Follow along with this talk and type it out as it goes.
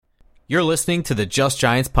You're listening to the Just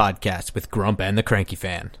Giants podcast with Grump and the Cranky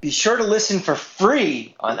Fan. Be sure to listen for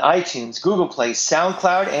free on iTunes, Google Play,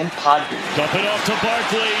 SoundCloud, and Podbean. Dump it off to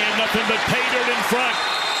Barkley, and nothing but pay dirt in front.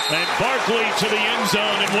 And Barkley to the end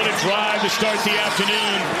zone, and what a drive to start the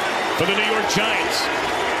afternoon for the New York Giants.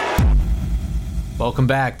 Welcome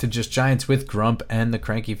back to Just Giants with Grump and the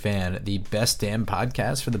Cranky Fan, the best damn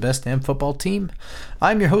podcast for the best damn football team.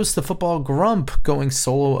 I'm your host, the Football Grump, going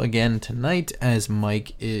solo again tonight as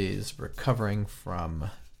Mike is recovering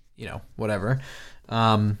from, whatever.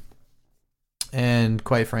 And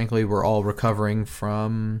quite frankly, we're all recovering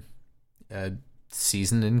from a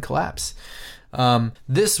season in collapse.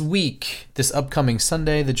 This week, this upcoming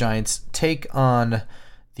Sunday, the Giants take on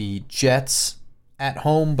the Jets at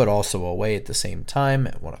home, but also away at the same time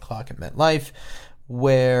at 1 o'clock at MetLife,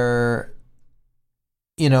 where,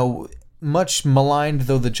 much maligned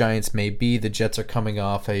though the Giants may be, the Jets are coming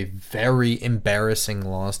off a very embarrassing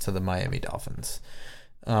loss to the Miami Dolphins.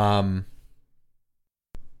 I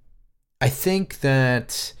think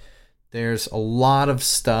that there's a lot of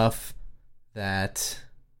stuff that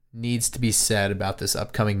needs to be said about this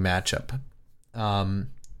upcoming matchup.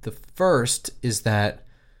 The first is that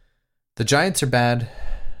the Giants are bad.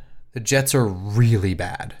 The Jets are really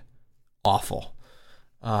bad. Awful.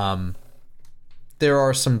 There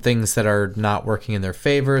are some things that are not working in their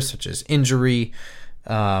favor, such as injury.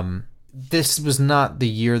 This was not the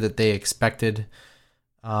year that they expected.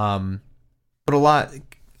 But a lot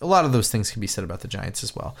of those things can be said about the Giants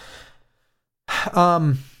as well.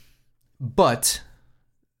 But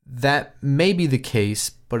that may be the case,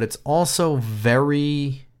 but it's also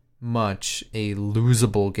very much a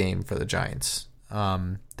losable game for the Giants.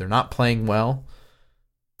 They're not playing well.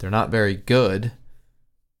 They're not very good.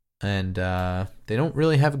 And they don't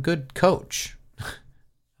really have a good coach.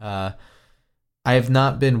 I have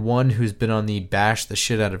not been one who's been on the bash the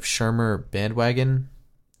shit out of Shurmur bandwagon.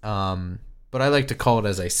 But I like to call it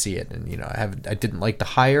as I see it. And, I didn't like the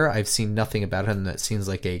hire. I've seen nothing about him that seems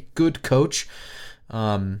like a good coach.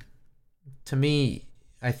 To me,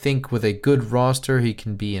 I think with a good roster, he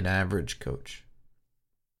can be an average coach.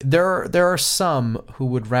 There are some who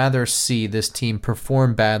would rather see this team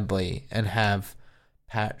perform badly and have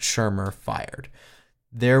Pat Shurmur fired.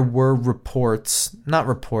 There were rumors,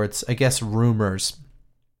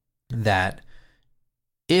 that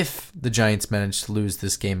if the Giants manage to lose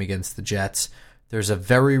this game against the Jets, there's a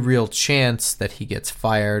very real chance that he gets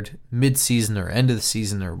fired mid-season or end of the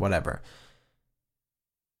season or whatever.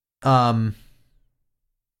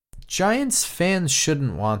 Giants fans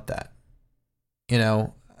shouldn't want that.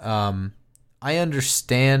 I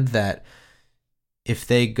understand that if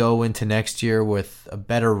they go into next year with a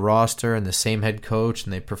better roster and the same head coach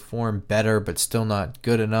and they perform better but still not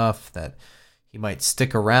good enough, that he might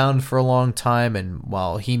stick around for a long time, and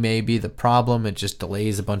while he may be the problem, it just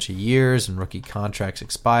delays a bunch of years and rookie contracts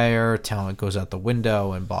expire, talent goes out the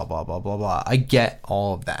window, and blah, blah, blah, blah, blah. I get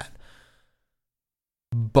all of that.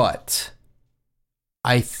 But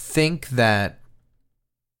I think that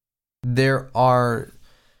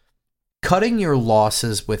cutting your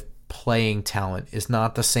losses with playing talent is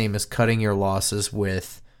not the same as cutting your losses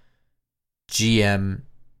with GM,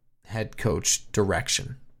 head coach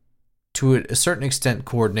direction. To a certain extent,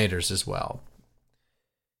 coordinators as well.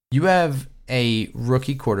 You have a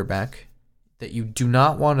rookie quarterback that you do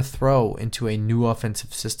not want to throw into a new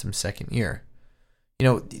offensive system second year.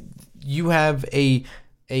 You have a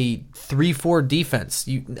 3-4 defense.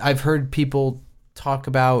 I've heard people talk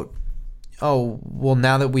about,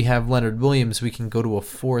 now that we have Leonard Williams, we can go to a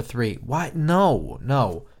 4-3. What?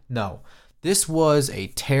 No. This was a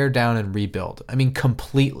tear down and rebuild. I mean,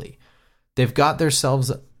 completely. They've got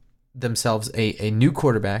themselves a new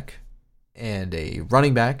quarterback and a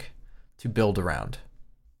running back to build around.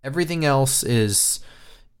 Everything else is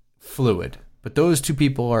fluid, but those two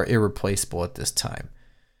people are irreplaceable at this time.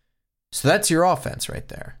 So that's your offense right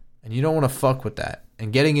there. And you don't want to fuck with that.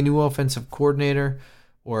 And getting a new offensive coordinator,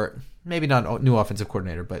 or maybe not a new offensive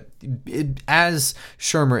coordinator, but as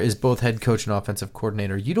Shurmur is both head coach and offensive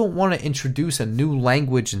coordinator, you don't want to introduce a new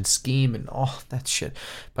language and scheme and all that shit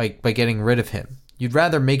by getting rid of him. You'd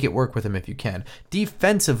rather make it work with him if you can.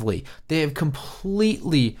 Defensively, they have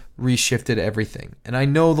completely reshifted everything. And I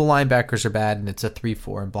know the linebackers are bad and it's a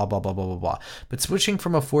 3-4 and blah, blah, blah, blah, blah, blah. But switching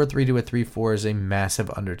from a 4-3 to a 3-4 is a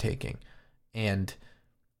massive undertaking. And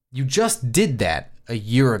you just did that a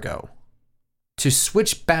year ago. To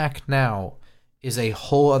switch back now is a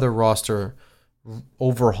whole other roster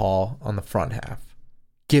overhaul on the front half.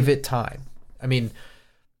 Give it time. I mean,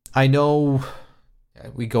 I know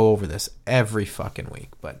we go over this every fucking week,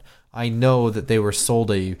 but I know that they were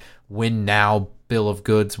sold a win now bill of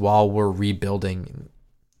goods while we're rebuilding.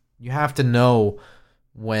 You have to know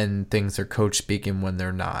when things are coach speak and when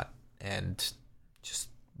they're not. And just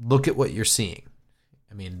look at what you're seeing.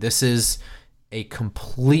 I mean, this is a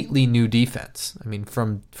completely new defense. I mean,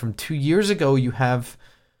 from 2 years ago, you have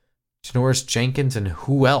Janoris Jenkins and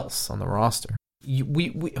who else on the roster? We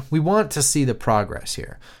want to see the progress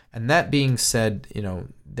here. And that being said, you know,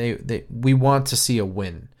 we want to see a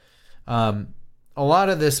win. A lot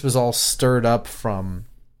of this was all stirred up from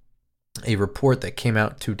a report that came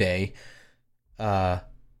out today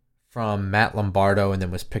from Matt Lombardo and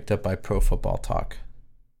then was picked up by Pro Football Talk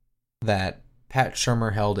that Pat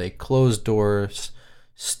Shurmur held a closed-doors,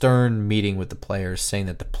 stern meeting with the players saying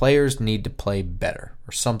that the players need to play better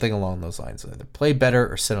or something along those lines. Either play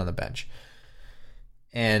better or sit on the bench.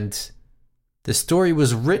 And the story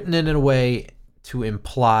was written in a way to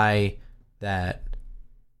imply that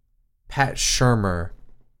Pat Shurmur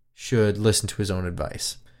should listen to his own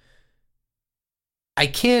advice. I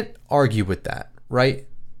can't argue with that, right?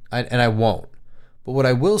 And I won't. But what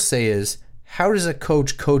I will say is, how does a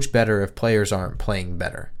coach better if players aren't playing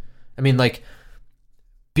better? I mean, like,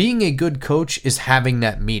 being a good coach is having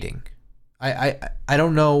that meeting. I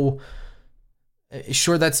don't know.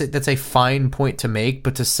 Sure, that's a fine point to make,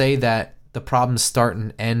 but to say that the problems start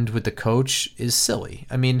and end with the coach is silly.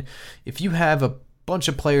 I mean, if you have a bunch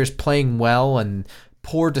of players playing well and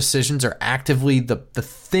poor decisions are actively the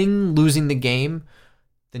thing losing the game,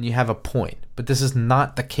 then you have a point. But this is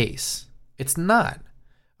not the case. It's not.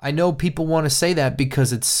 I know people want to say that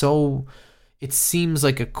because it seems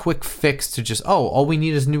like a quick fix to just, all we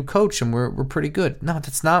need is a new coach and we're pretty good. No,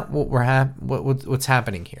 that's not what what's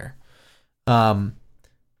happening here.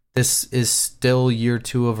 This is still year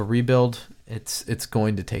 2 of a rebuild. It's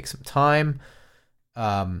going to take some time.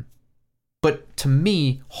 But to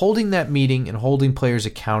me, holding that meeting and holding players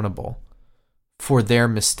accountable for their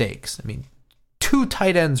mistakes. I mean, 2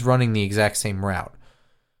 tight ends running the exact same route.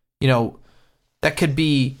 You know, that could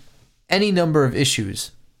be any number of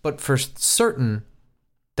issues, but for certain,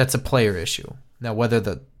 that's a player issue. Now, whether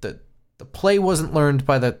the play wasn't learned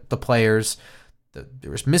by the players, there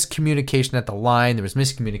was miscommunication at the line, there was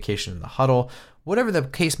miscommunication in the huddle, whatever the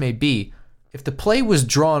case may be, if the play was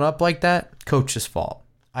drawn up like that, coach's fault.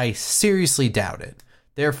 I seriously doubt it.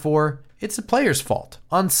 Therefore, it's the player's fault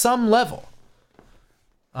on some level.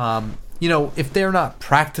 You know, if they're not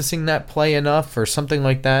practicing that play enough or something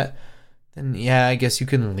like that, then yeah, I guess you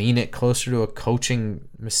can lean it closer to a coaching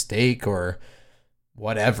mistake or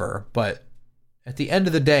whatever. But at the end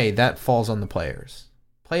of the day, that falls on the players.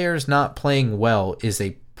 Players not playing well is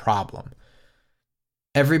a problem.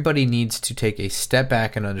 Everybody needs to take a step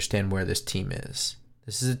back and understand where this team is.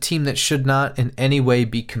 This is a team that should not in any way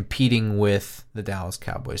be competing with the Dallas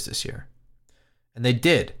Cowboys this year. And they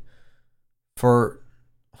did.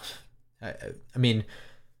 I mean,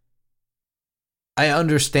 I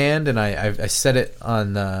understand, and I said it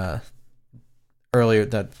on earlier,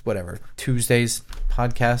 Tuesday's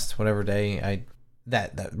podcast, whatever day,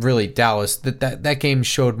 that really Dallas, that game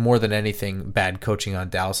showed more than anything bad coaching on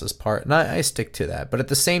Dallas's part, and I stick to that. But at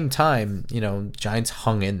the same time, you know, Giants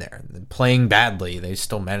hung in there. Playing badly, they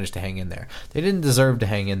still managed to hang in there. They didn't deserve to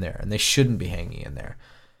hang in there, and they shouldn't be hanging in there.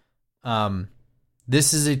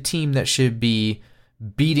 This is a team that should be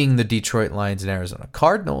beating the Detroit Lions and Arizona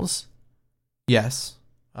Cardinals. Yes,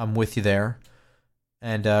 I'm with you there.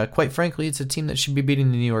 And quite frankly, it's a team that should be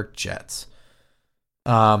beating the New York Jets.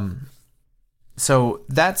 So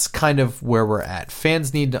that's kind of where we're at.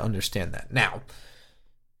 Fans need to understand that. Now,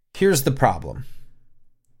 here's the problem.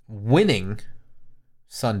 Winning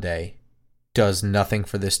Sunday does nothing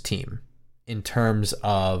for this team in terms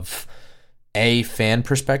of A, fan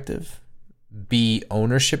perspective, B,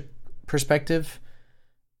 ownership perspective,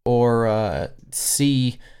 or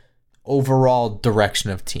C, overall direction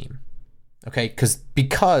of team. Okay,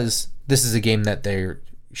 because this is a game that they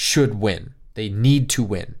should win. They need to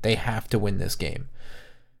win. They have to win this game.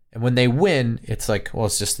 And when they win, it's like, well,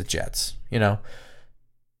 it's just the Jets, you know?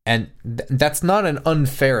 And that's not an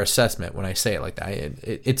unfair assessment when I say it like that.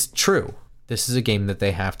 It's true. This is a game that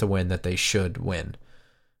they have to win, that they should win.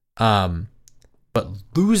 But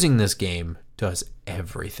losing this game does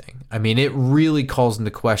everything. I mean, it really calls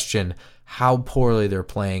into question how poorly they're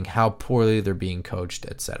playing, how poorly they're being coached,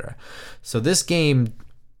 etc. So this game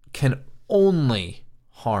can only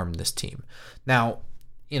harm this team. Now,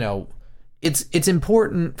 you know, it's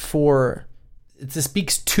important this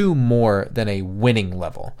speaks to more than a winning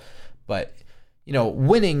level. But, you know,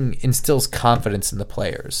 winning instills confidence in the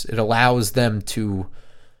players. It allows them to,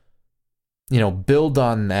 you know, build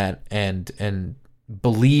on that and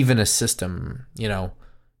believe in a system,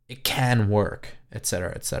 it can work,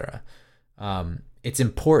 etc., etc. It's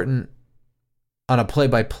important on a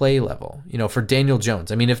play-by-play level, for Daniel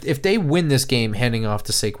Jones. I mean, if they win this game handing off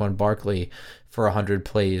to Saquon Barkley for 100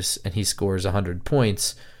 plays and he scores 100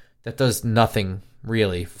 points, that does nothing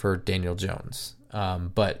really for Daniel Jones.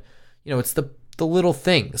 But, it's the little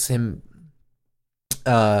things, him,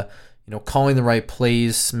 calling the right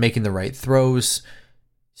plays, making the right throws,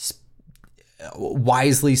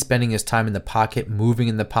 wisely spending his time in the pocket, moving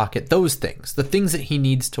in the pocket, those things, the things that he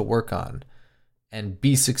needs to work on and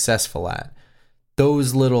be successful at.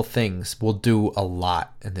 Those little things will do a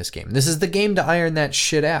lot in this game. This is the game to iron that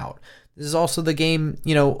shit out. This is also the game,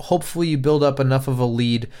 hopefully you build up enough of a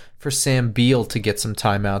lead for Sam Beal to get some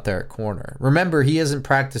time out there at corner. Remember, he hasn't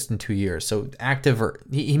practiced in 2 years, so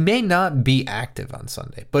he may not be active on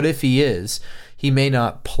Sunday, but if he is, he may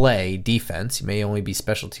not play defense. He may only be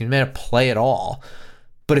special teams. He may not play at all.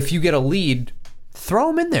 But if you get a lead, throw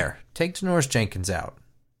him in there. Take Janoris Jenkins out.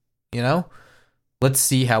 Let's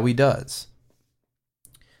see how he does.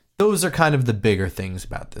 Those are kind of the bigger things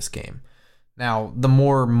about this game. Now, the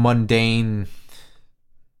more mundane,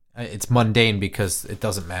 it's mundane because it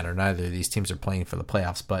doesn't matter. Neither of these teams are playing for the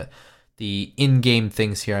playoffs, but the in-game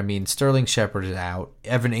things here, Sterling Shepard is out.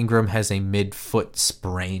 Evan Ingram has a mid-foot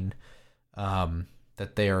sprain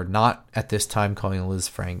that they are not at this time calling a Liz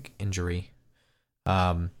Frank injury.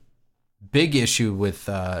 Big issue with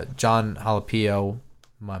John Halapio,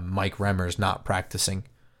 Mike Remmers not practicing.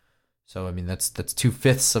 So, that's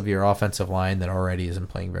 2/5 of your offensive line that already isn't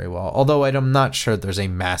playing very well. Although I'm not sure there's a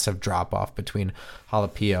massive drop-off between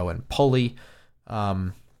Halapio and Pulley.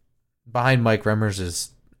 Behind Mike Remmers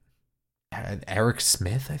is Eric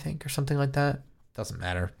Smith, I think, or something like that. Doesn't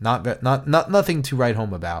matter. Nothing to write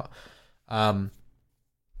home about.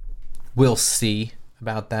 We'll see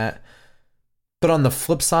about that. But on the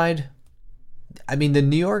flip side, the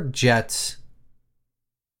New York Jets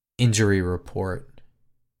injury report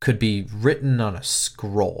could be written on a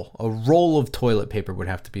scroll. A roll of toilet paper would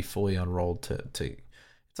have to be fully unrolled to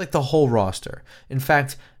it's like the whole roster. In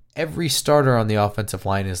fact, every starter on the offensive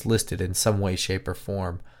line is listed in some way, shape, or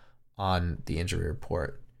form on the injury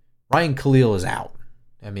report. Ryan Khalil is out.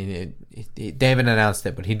 They haven't announced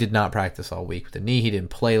it, but he did not practice all week with the knee. He didn't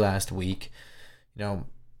play last week.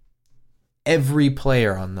 Every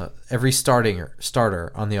starter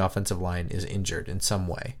on the offensive line is injured in some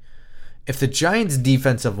way. If the Giants'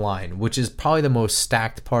 defensive line, which is probably the most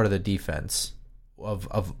stacked part of the defense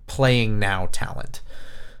of playing now talent,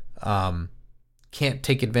 can't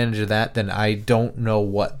take advantage of that, then I don't know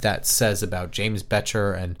what that says about James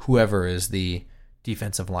Betcher and whoever is the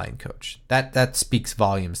defensive line coach. That speaks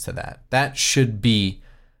volumes to that. That should be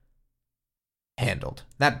handled.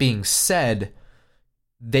 That being said,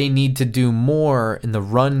 they need to do more in the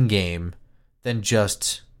run game than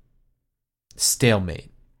just stalemate.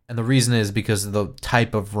 And the reason is because of the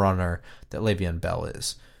type of runner that Le'Veon Bell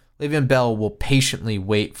is. Le'Veon Bell will patiently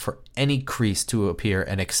wait for any crease to appear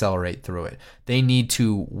and accelerate through it. They need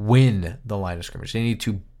to win the line of scrimmage. They need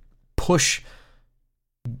to push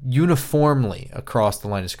uniformly across the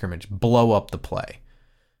line of scrimmage, blow up the play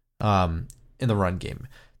in the run game.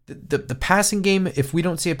 The passing game, if we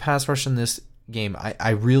don't see a pass rush in this game,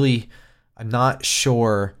 I'm not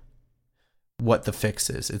sure what the fix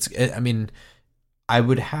is. I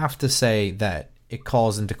would have to say that it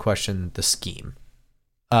calls into question the scheme.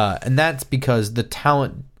 And that's because the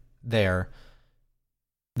talent there,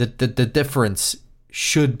 the difference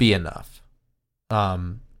should be enough.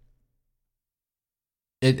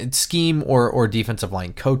 It's scheme or defensive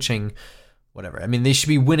line coaching, whatever. They should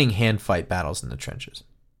be winning hand fight battles in the trenches.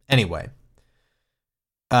 Anyway,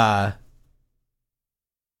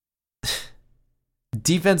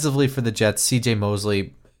 defensively for the Jets, C.J.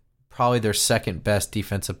 Mosley, probably their second best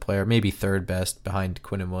defensive player, maybe third best behind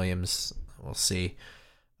Quinnen Williams. We'll see.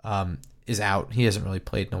 Is out. He hasn't really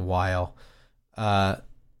played in a while.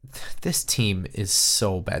 This team is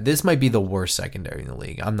so bad. This might be the worst secondary in the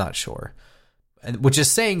league. I'm not sure. Which is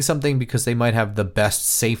saying something because they might have the best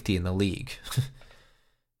safety in the league.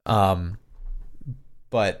 But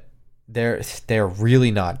they're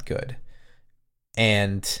really not good.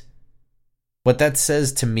 And what that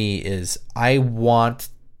says to me is I want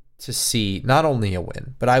to see not only a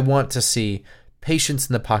win, but I want to see patience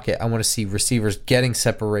in the pocket. I want to see receivers getting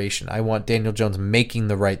separation. I want Daniel Jones making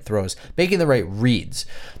the right throws, making the right reads.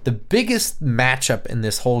 The biggest matchup in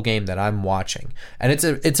this whole game that I'm watching, and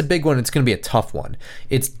it's a big one, it's going to be a tough one.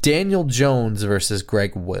 It's Daniel Jones versus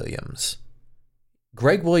Greg Williams.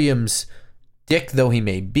 Greg Williams dick though he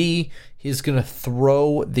may be, he's going to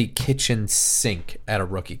throw the kitchen sink at a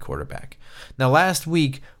rookie quarterback. Now, last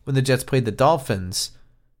week when the Jets played the Dolphins,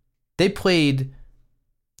 they played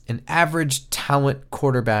an average talent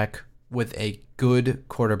quarterback with a good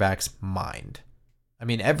quarterback's mind. I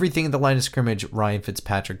mean, everything in the line of scrimmage, Ryan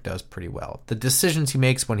Fitzpatrick does pretty well. The decisions he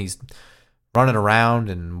makes when he's running around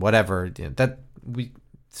and whatever,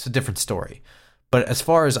 it's a different story. But as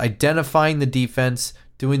far as identifying the defense,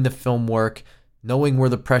 doing the film work, knowing where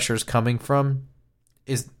the pressure is coming from,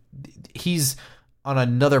 he's on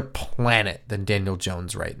another planet than Daniel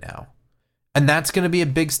Jones right now. And that's going to be a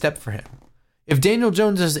big step for him. If Daniel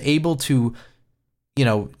Jones is able to,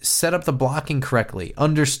 set up the blocking correctly,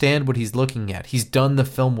 understand what he's looking at, he's done the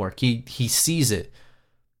film work, he sees it,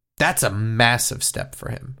 that's a massive step for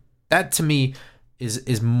him. That to me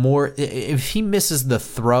is more, if he misses the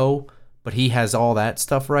throw, but he has all that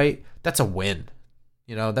stuff right, that's a win.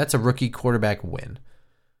 That's a rookie quarterback win.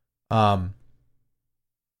 That's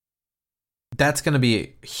going to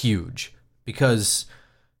be huge because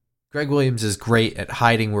Greg Williams is great at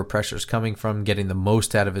hiding where pressure's coming from, getting the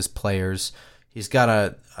most out of his players. He's got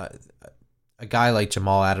a guy like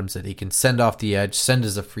Jamal Adams that he can send off the edge, send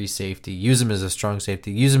as a free safety, use him as a strong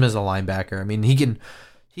safety, use him as a linebacker. I mean, he can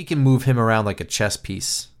move him around like a chess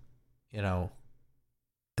piece, and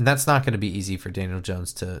that's not going to be easy for Daniel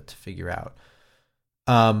Jones to figure out.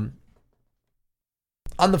 On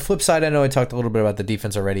the flip side, I know I talked a little bit about the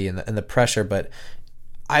defense already and the pressure, but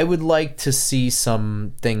I would like to see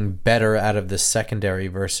something better out of the secondary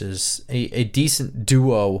versus a decent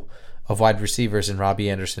duo of wide receivers in Robbie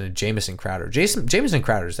Anderson and Jamison Crowder. Jamison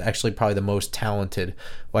Crowder is actually probably the most talented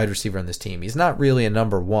wide receiver on this team. He's not really a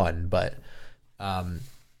number one, but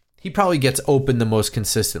he probably gets open the most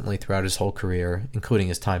consistently throughout his whole career, including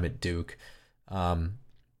his time at Duke.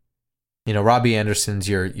 Robbie Anderson's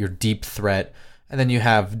your deep threat, and then you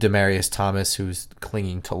have Demaryius Thomas, who's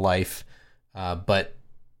clinging to life, but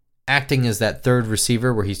acting as that third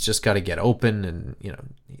receiver where he's just got to get open and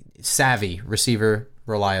savvy receiver,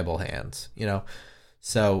 reliable hands.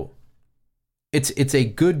 So it's a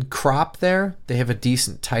good crop there. They have a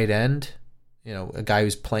decent tight end, a guy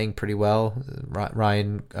who's playing pretty well,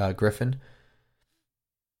 Ryan Griffin.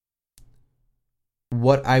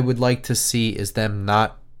 What I would like to see is them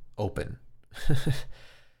not open,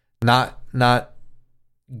 not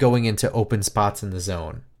going into open spots in the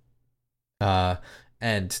zone.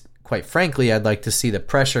 And quite frankly, I'd like to see the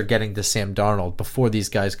pressure getting to Sam Darnold before these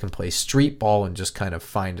guys can play street ball and just kind of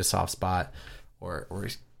find a soft spot or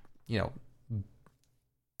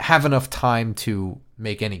have enough time to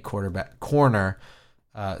make any corner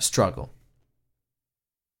struggle.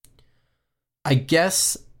 I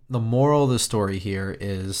guess the moral of the story here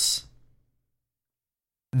is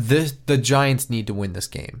the Giants need to win this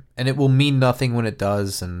game, and it will mean nothing when it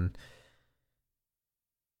does. And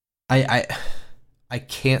I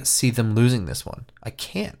can't see them losing this one. I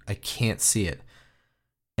can't see it,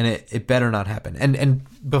 and it better not happen. And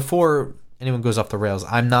before anyone goes off the rails,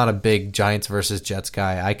 I'm not a big Giants versus Jets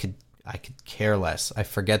guy. I could care less. I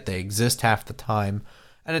forget they exist half the time,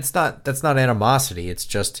 and that's not animosity. It's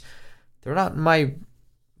just they're not in my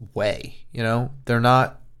way. They're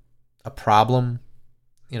not a problem.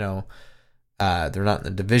 They're not in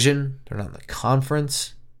the division. They're not in the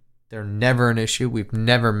conference. They're never an issue. We've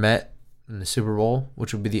never met in the Super Bowl,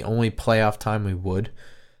 which would be the only playoff time we would.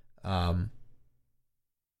 To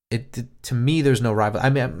me, there's no rival. I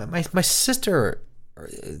mean, my sister,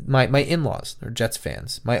 my in-laws, they're Jets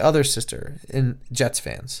fans. My other sister, Jets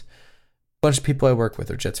fans. A bunch of people I work with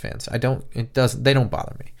are Jets fans. They don't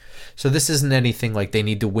bother me. So this isn't anything like they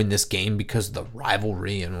need to win this game because of the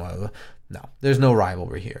rivalry and blah, blah. No, there's no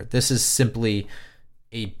rivalry here. This is simply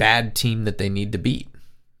a bad team that they need to beat.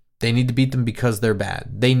 They need to beat them because they're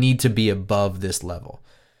bad. They need to be above this level.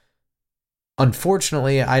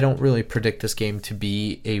 Unfortunately, I don't really predict this game to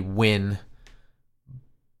be a win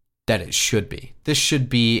that it should be. This should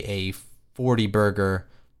be a 40 burger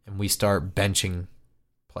and we start benching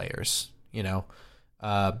players.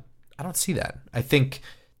 I don't see that. I think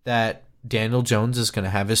that Daniel Jones is going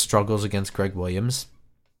to have his struggles against Greg Williams.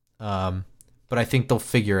 But I think they'll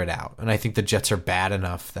figure it out. And I think the Jets are bad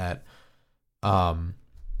enough that the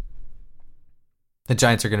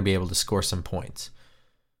Giants are going to be able to score some points.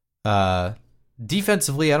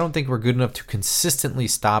 Defensively, I don't think we're good enough to consistently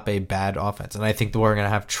stop a bad offense. And I think that we're going to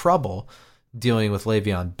have trouble dealing with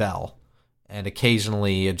Le'Veon Bell. And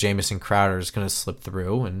occasionally a Jamison Crowder is going to slip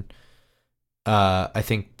through. And I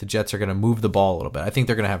think the Jets are going to move the ball a little bit. I think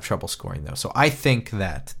they're going to have trouble scoring, though. So I think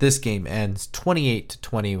that this game ends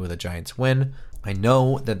 28-20 with a Giants win. I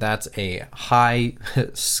know that that's a high...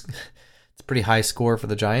 it's pretty high score for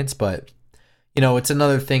the Giants, but it's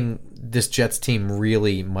another thing. This Jets team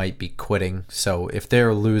really might be quitting. So if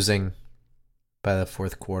they're losing by the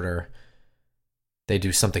fourth quarter, they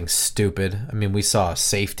do something stupid. I mean, we saw a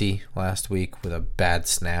safety last week with a bad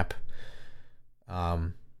snap.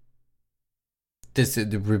 This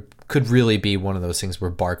could really be one of those things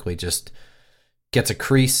where Barkley just gets a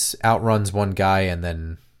crease, outruns one guy, and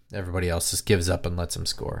then everybody else just gives up and lets him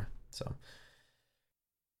score. So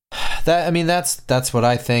that's what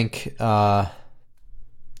I think. I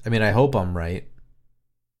hope I'm right.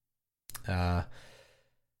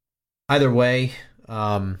 Either way,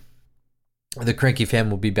 the Cranky Fan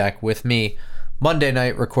will be back with me Monday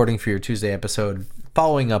night, recording for your Tuesday episode,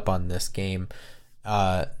 following up on this game.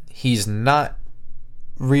 He's not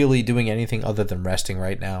really doing anything other than resting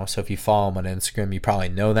right now, so if you follow him on Instagram, you probably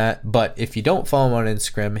know that. But if you don't follow him on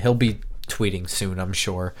Instagram, he'll be tweeting soon, I'm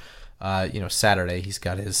sure. Saturday he's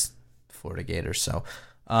got his Florida Gators, so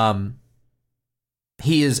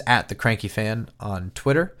he is at the Cranky Fan on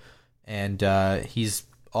Twitter, and he's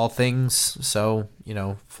all things. So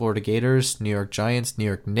Florida Gators, New York Giants, New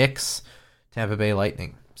York Knicks, Tampa Bay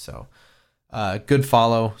Lightning. So good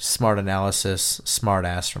follow, smart analysis, smart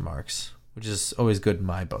ass remarks, which is always good in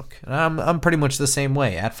my book. And I'm pretty much the same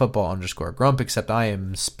way, at @football_grump, except I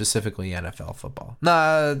am specifically NFL football.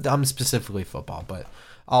 Nah, I'm specifically football, but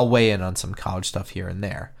I'll weigh in on some college stuff here and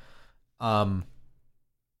there.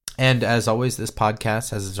 And as always, this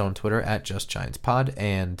podcast has its own Twitter @JustGiantsPod,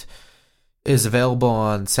 and is available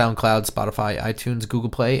on SoundCloud, Spotify, iTunes, Google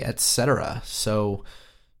Play, etc. So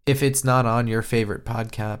if it's not on your favorite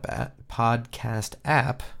podcast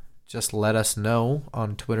app, just let us know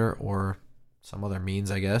on Twitter or some other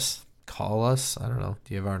means, I guess. Call us. I don't know.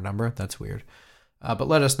 Do you have our number? That's weird. But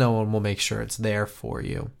let us know and we'll make sure it's there for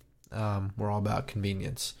you. We're all about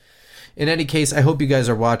convenience. In any case, I hope you guys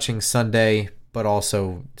are watching Sunday, but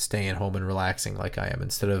also staying home and relaxing like I am,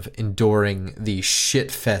 instead of enduring the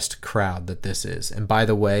shit-fest crowd that this is. And by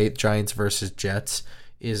the way, Giants versus Jets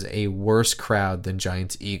is a worse crowd than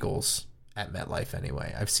Giants-Eagles at MetLife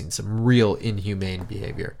anyway. I've seen some real inhumane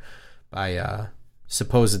behavior by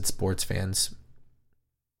supposed sports fans.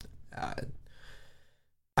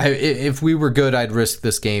 If we were good, I'd risk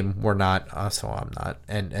this game. We're not, so I'm not.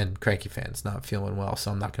 And Cranky Fan's not feeling well, so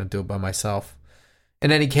I'm not going to do it by myself.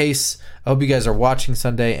 In any case, I hope you guys are watching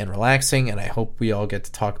Sunday and relaxing, and I hope we all get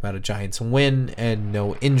to talk about a Giants win and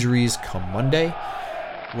no injuries come Monday,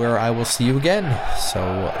 where I will see you again. So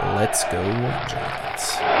let's go,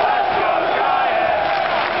 Giants.